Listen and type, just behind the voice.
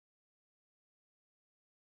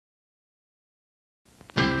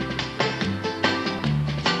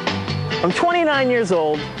I'm 29 years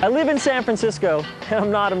old, I live in San Francisco, and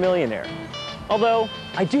I'm not a millionaire. Although,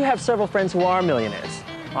 I do have several friends who are millionaires,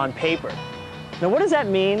 on paper. Now what does that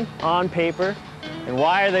mean, on paper? And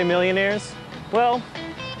why are they millionaires? Well,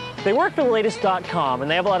 they work for the latest.com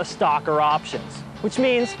and they have a lot of stock or options, which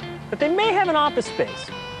means that they may have an office space,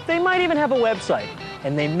 they might even have a website,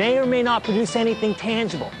 and they may or may not produce anything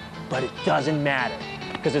tangible, but it doesn't matter.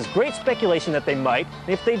 Because there's great speculation that they might, and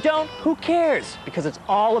if they don't, who cares? Because it's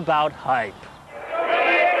all about hype.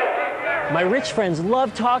 My rich friends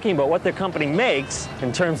love talking about what their company makes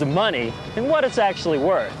in terms of money and what it's actually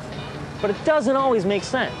worth. But it doesn't always make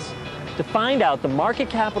sense. To find out the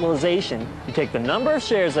market capitalization, you take the number of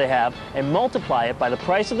shares they have and multiply it by the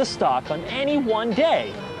price of the stock on any one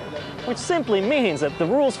day. Which simply means that the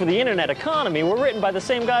rules for the internet economy were written by the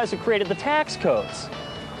same guys who created the tax codes.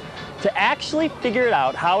 To actually figure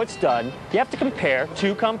out how it's done, you have to compare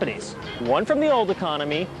two companies, one from the old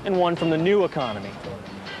economy and one from the new economy.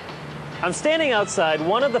 I'm standing outside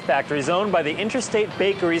one of the factories owned by the Interstate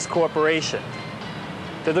Bakeries Corporation.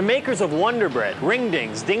 They're the makers of Wonder Bread, Ring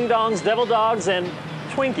Dings, Ding Dongs, Devil Dogs, and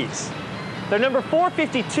Twinkies. They're number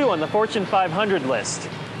 452 on the Fortune 500 list.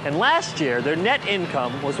 And last year, their net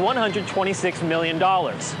income was $126 million.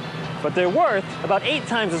 But they're worth about 8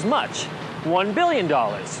 times as much, $1 billion.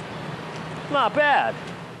 Not bad.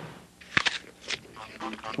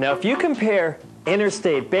 Now, if you compare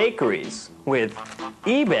Interstate Bakeries with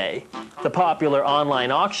eBay, the popular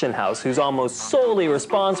online auction house who's almost solely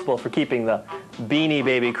responsible for keeping the Beanie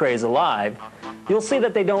Baby craze alive, you'll see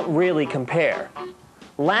that they don't really compare.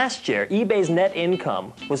 Last year, eBay's net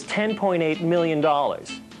income was $10.8 million,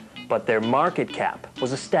 but their market cap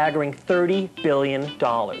was a staggering $30 billion,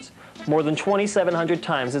 more than 2,700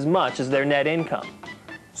 times as much as their net income.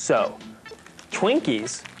 So,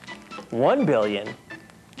 Twinkies, $1 billion,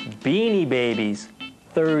 Beanie Babies,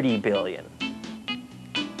 $30 billion.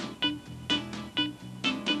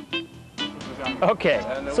 Okay,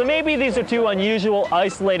 so maybe these are two unusual,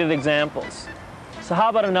 isolated examples. So how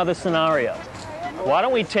about another scenario? Why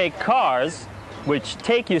don't we take cars, which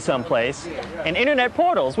take you someplace, and internet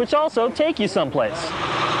portals, which also take you someplace?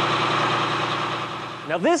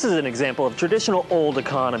 Now this is an example of traditional old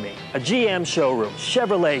economy. A GM showroom,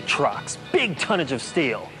 Chevrolet trucks, big tonnage of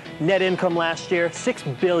steel. Net income last year,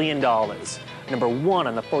 $6 billion. Number 1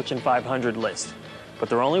 on the Fortune 500 list. But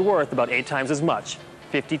they're only worth about 8 times as much,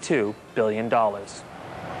 $52 billion.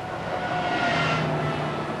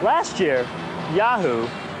 Last year, Yahoo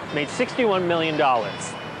made $61 million.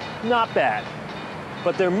 Not bad.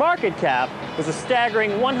 But their market cap was a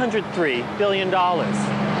staggering $103 billion.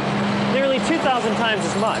 Nearly 2,000 times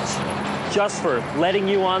as much, just for letting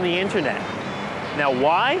you on the internet. Now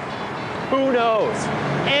why? Who knows?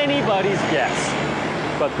 Anybody's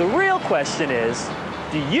guess. But the real question is,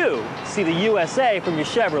 do you see the USA from your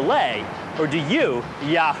Chevrolet, or do you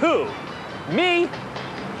Yahoo? Me? I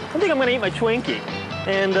think I'm gonna eat my Twinkie,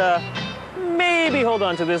 and maybe hold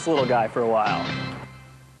on to this little guy for a while.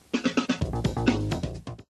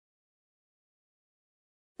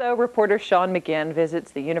 So reporter Sean McGinn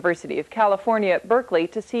visits the University of California at Berkeley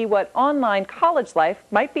to see what online college life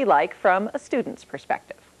might be like from a student's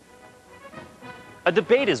perspective. A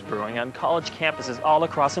debate is brewing on college campuses all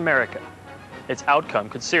across America. Its outcome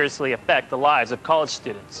could seriously affect the lives of college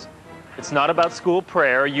students. It's not about school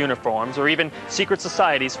prayer or uniforms or even secret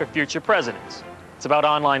societies for future presidents. It's about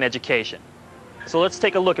online education. So let's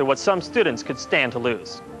take a look at what some students could stand to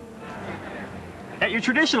lose. At your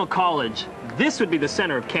traditional college, this would be the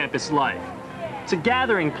center of campus life. It's a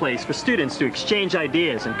gathering place for students to exchange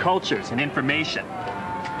ideas and cultures and information.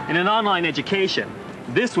 In an online education,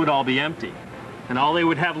 this would all be empty, and all they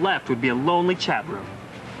would have left would be a lonely chat room.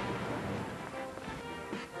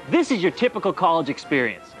 This is your typical college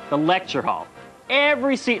experience, the lecture hall.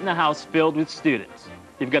 Every seat in the house filled with students.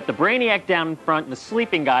 You've got the brainiac down in front and the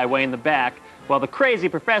sleeping guy way in the back, while the crazy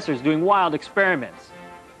professor's doing wild experiments.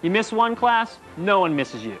 You miss one class, no one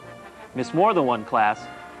misses you. Miss more than one class,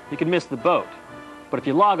 you can miss the boat. But if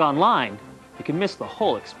you log online, you can miss the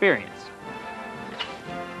whole experience.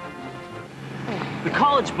 The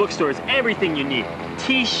college bookstore is everything you need.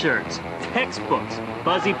 T-shirts, textbooks,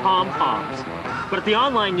 buzzy pom-poms. But at the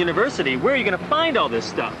online university, where are you going to find all this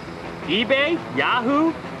stuff? eBay?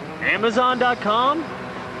 Yahoo? Amazon.com?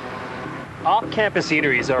 Off-campus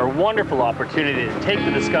eateries are a wonderful opportunity to take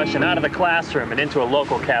the discussion out of the classroom and into a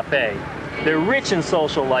local cafe. They're rich in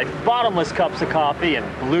social life, bottomless cups of coffee,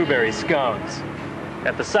 and blueberry scones.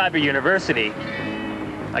 At the Cyber University,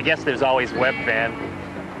 I guess there's always webfan.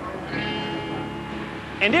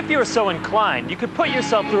 And if you were so inclined, you could put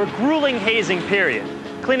yourself through a grueling hazing period.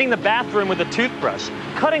 cleaning the bathroom with a toothbrush,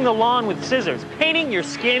 cutting the lawn with scissors, painting your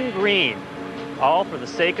skin green, all for the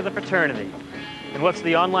sake of the fraternity. And what's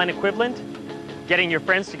the online equivalent? Getting your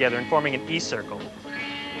friends together and forming an e-circle.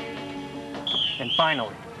 And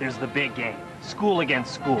finally, there's the big game. School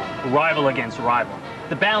against school, rival against rival.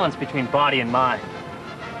 The balance between body and mind.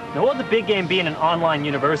 Now, what would the big game be in an online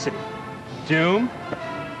university? Doom?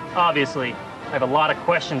 Obviously, I have a lot of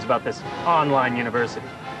questions about this online university.